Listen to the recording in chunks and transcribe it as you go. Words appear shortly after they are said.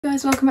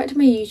guys, welcome back to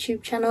my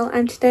YouTube channel,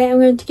 and today I'm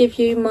going to give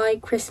you my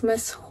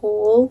Christmas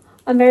haul.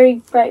 I'm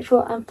very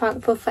grateful and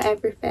thankful for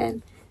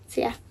everything.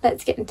 So yeah,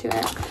 let's get into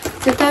it.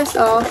 So first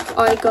off,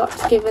 I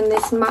got given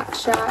this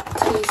matcha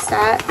tea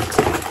set,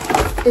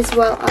 as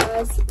well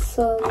as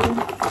some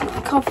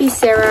coffee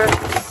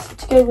syrups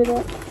to go with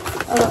it.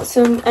 I got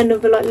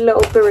another like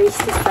little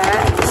barista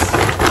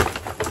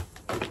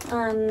set,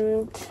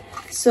 and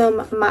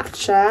some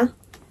matcha,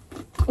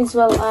 as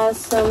well as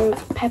some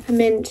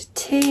peppermint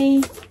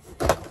tea,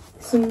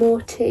 some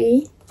more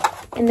tea,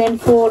 and then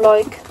for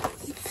like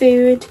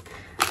food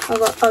I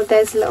got,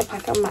 there's a little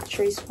packet of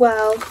matcha as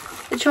well,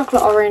 a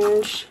chocolate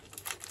orange,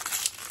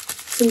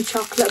 some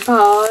chocolate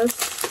bars,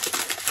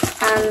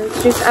 and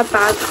just a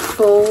bag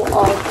full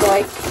of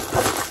like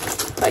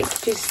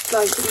just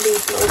like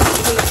these little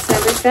sweets and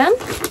everything.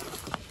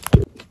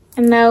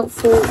 And now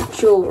for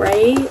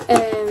jewellery,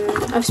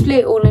 I've split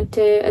it all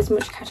into as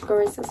much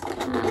categories as I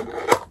can.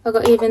 I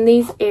got even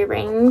these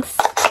earrings,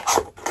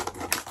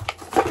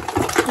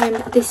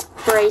 this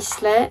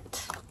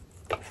bracelet,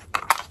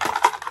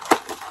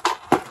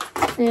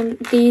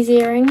 these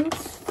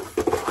earrings,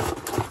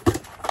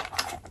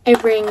 a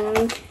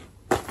ring,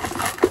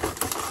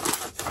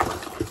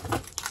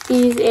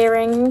 these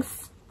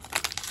earrings,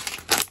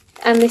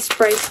 and this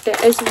bracelet,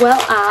 as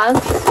well as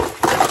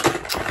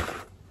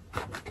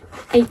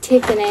a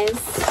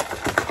Tiffany's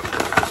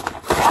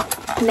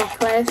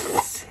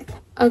necklace.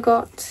 I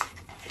got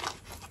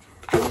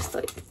just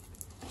like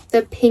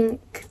the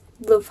pink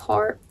love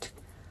heart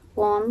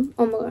one.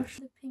 Oh my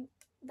gosh,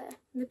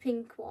 the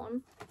pink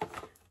one.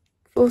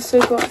 Also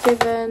got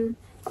given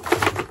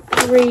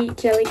 3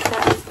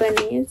 Jellycat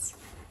bunnies.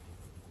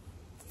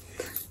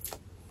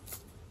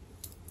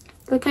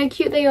 Look how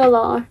cute they all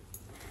are.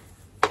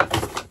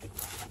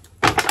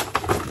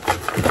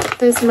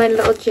 Those are my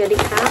little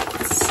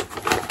Jellycats.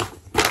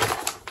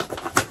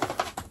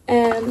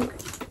 A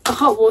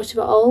hot water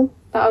bottle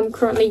that I'm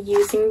currently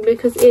using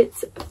because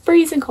it's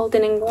freezing cold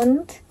in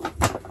England.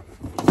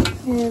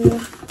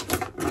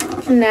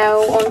 Now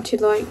on to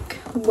like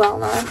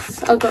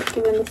wellness. I got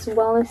given this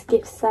wellness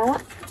gift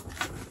set,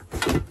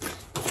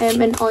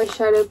 an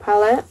eyeshadow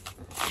palette,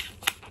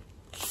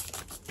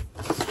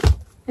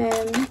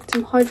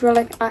 some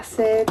hyaluronic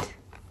acid,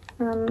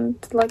 and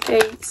like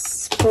a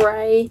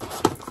spray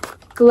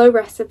glow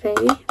recipe,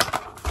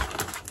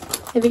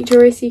 a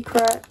Victoria's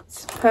Secret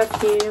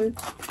perfume,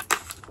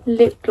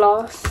 lip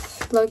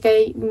gloss, like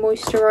a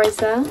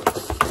moisturizer,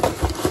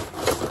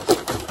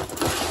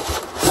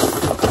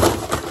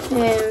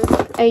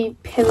 a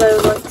pillow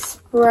like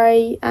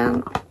spray,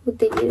 with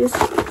these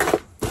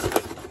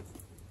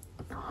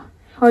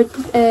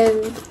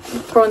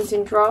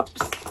bronzing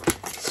drops,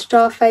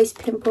 Starface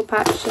pimple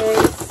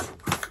patches,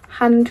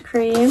 hand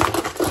cream,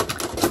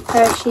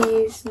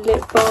 Hershey's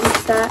lip balm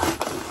set,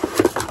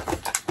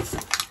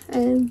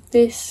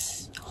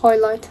 this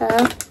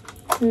highlighter,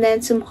 and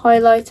then some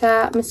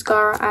highlighter,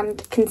 mascara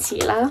and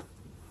concealer.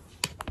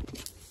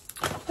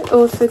 I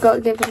also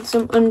got given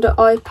some under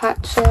eye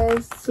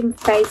patches, some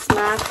face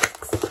masks,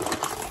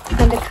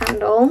 and a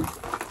candles,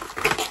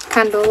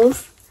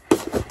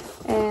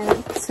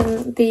 and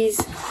some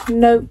these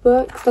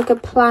notebooks, like a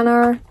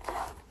planner,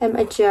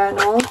 a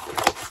journal,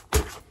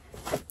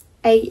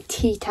 a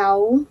tea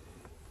towel,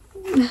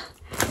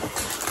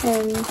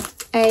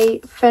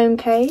 a phone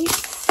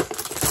case,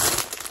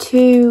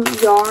 2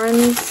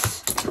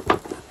 yarns,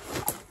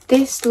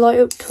 this light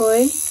up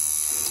toy,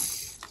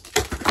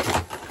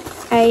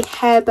 a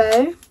hair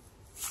bow,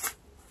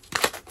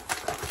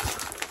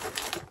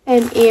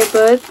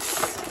 earbuds,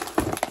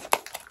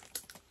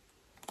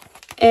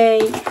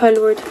 a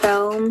Polaroid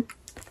film,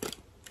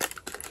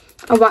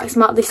 a wax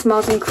mat. This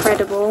smells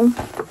incredible.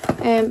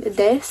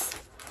 This,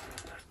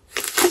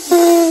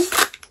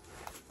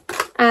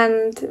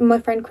 and my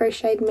friend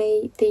crocheted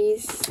me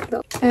these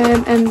little,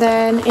 and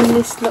then in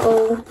this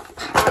little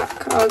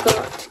pack I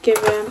got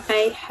given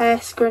a hair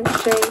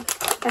scrunchie,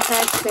 a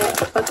hair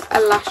clip, like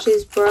a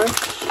lashes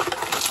brush,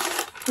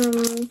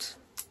 and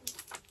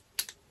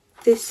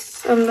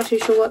this, I'm not too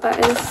sure what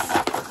that is,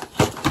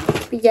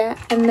 but yeah.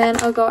 And then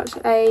I got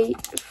a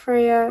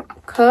Freya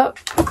cup,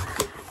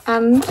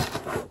 and I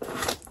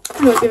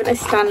got given a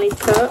Stanley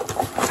cup.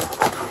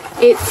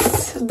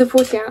 It's the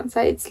 40 ounce,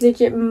 it's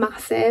legit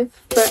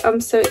massive, but I'm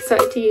so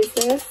excited to use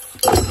this.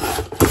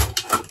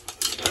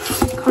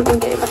 Can't even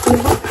get it back in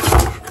the box.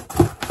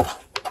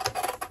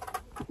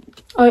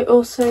 I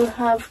also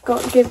have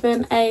got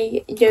given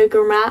a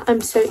yoga mat.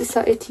 I'm so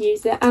excited to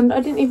use it, and I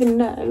didn't even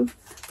know,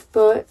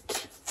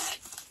 but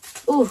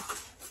oh,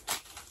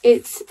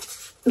 it's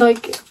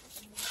like,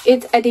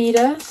 it's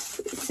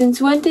Adidas.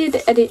 Since when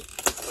did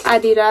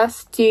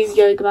Adidas do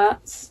yoga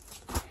mats?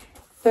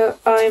 But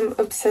I'm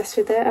obsessed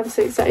with it. I'm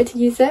so excited to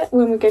use it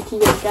when we go to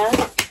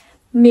yoga.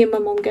 Me and my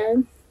mum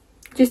go,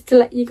 just to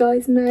let you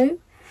guys know.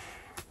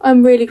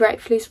 I'm really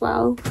grateful as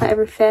well for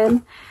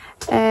everything.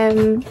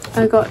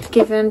 I got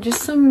given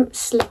just some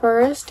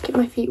slippers to keep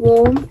my feet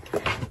warm,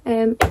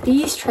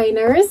 these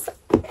trainers,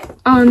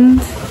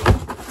 and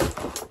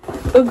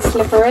Ugg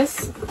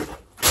slippers,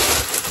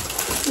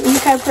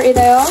 Look how pretty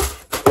they are.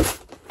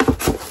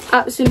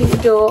 Absolutely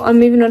adore. I'm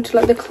moving on to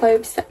like the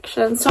clothes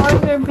section. Sorry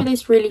I'm going through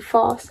this really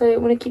fast. I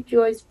don't want to keep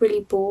you guys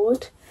really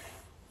bored.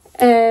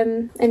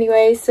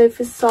 Anyway, so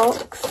for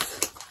socks,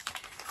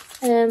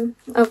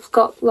 I've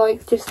got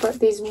like just like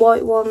these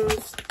white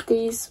ones,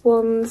 these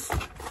ones,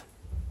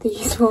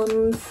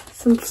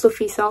 some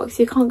fluffy socks.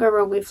 You can't go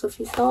wrong with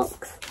fluffy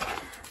socks.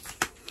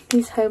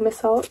 These Homer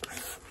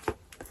socks,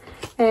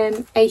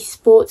 a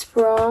sports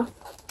bra,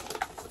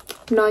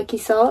 Nike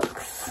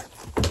socks,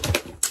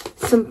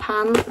 some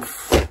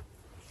pants,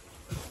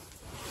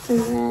 and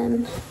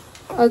then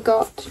I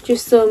got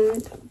just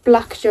some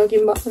black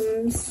jogging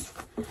bottoms,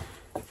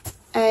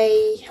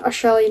 a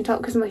Australian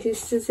top because my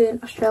sister's in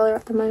Australia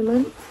at the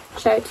moment.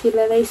 Shout out to you,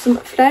 Lily. Some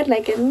flared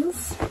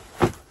leggings,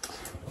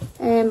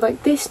 and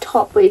like this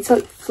top, but it's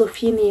like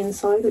fluffy in the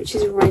inside, which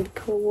is really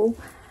cool.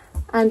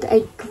 And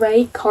a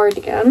grey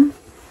cardigan.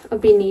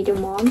 I've been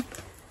needing one.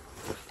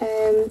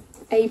 A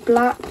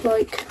black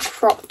like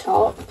crop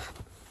top,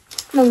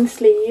 long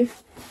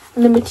sleeve,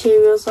 and the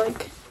material's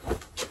like,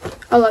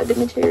 I like the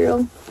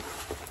material.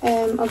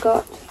 I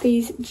got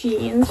these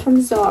jeans from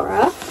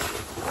Zara.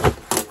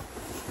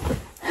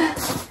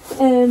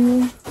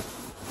 A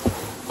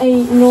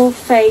North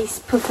Face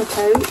puffer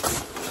coat.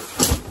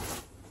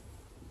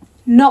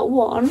 Not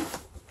one,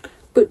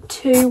 but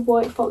two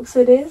white fox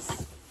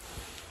hoodies.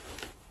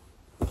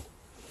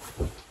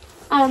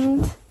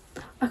 And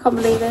I can't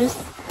believe this.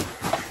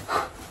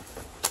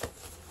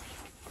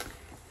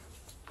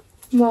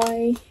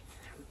 My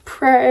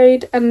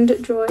Pride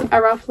and Joy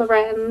Ralph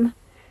Lauren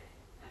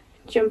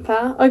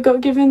jumper. I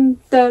got given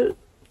the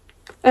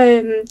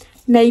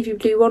navy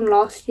blue one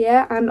last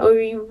year, and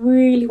I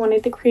really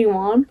wanted the cream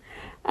one,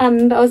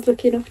 and I was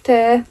lucky enough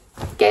to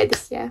get it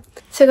this year.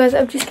 So guys,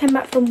 I've just came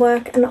back from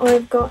work and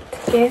I've got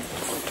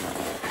gifts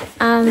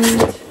and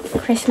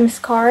Christmas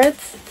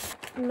cards.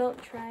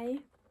 Milk tray.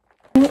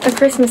 A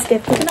Christmas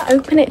gift. We're gonna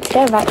open it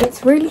together.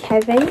 It's really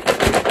heavy.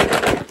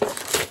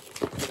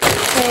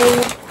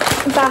 A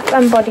Bath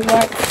and Body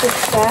Works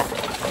gift set.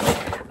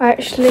 I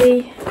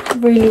actually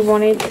really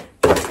wanted,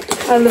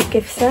 I love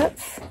gift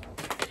sets,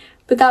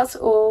 but that's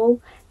all.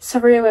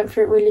 Sorry I went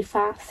through it really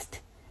fast.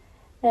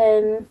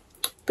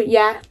 But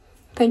yeah,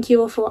 thank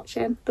you all for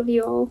watching. Love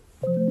you all.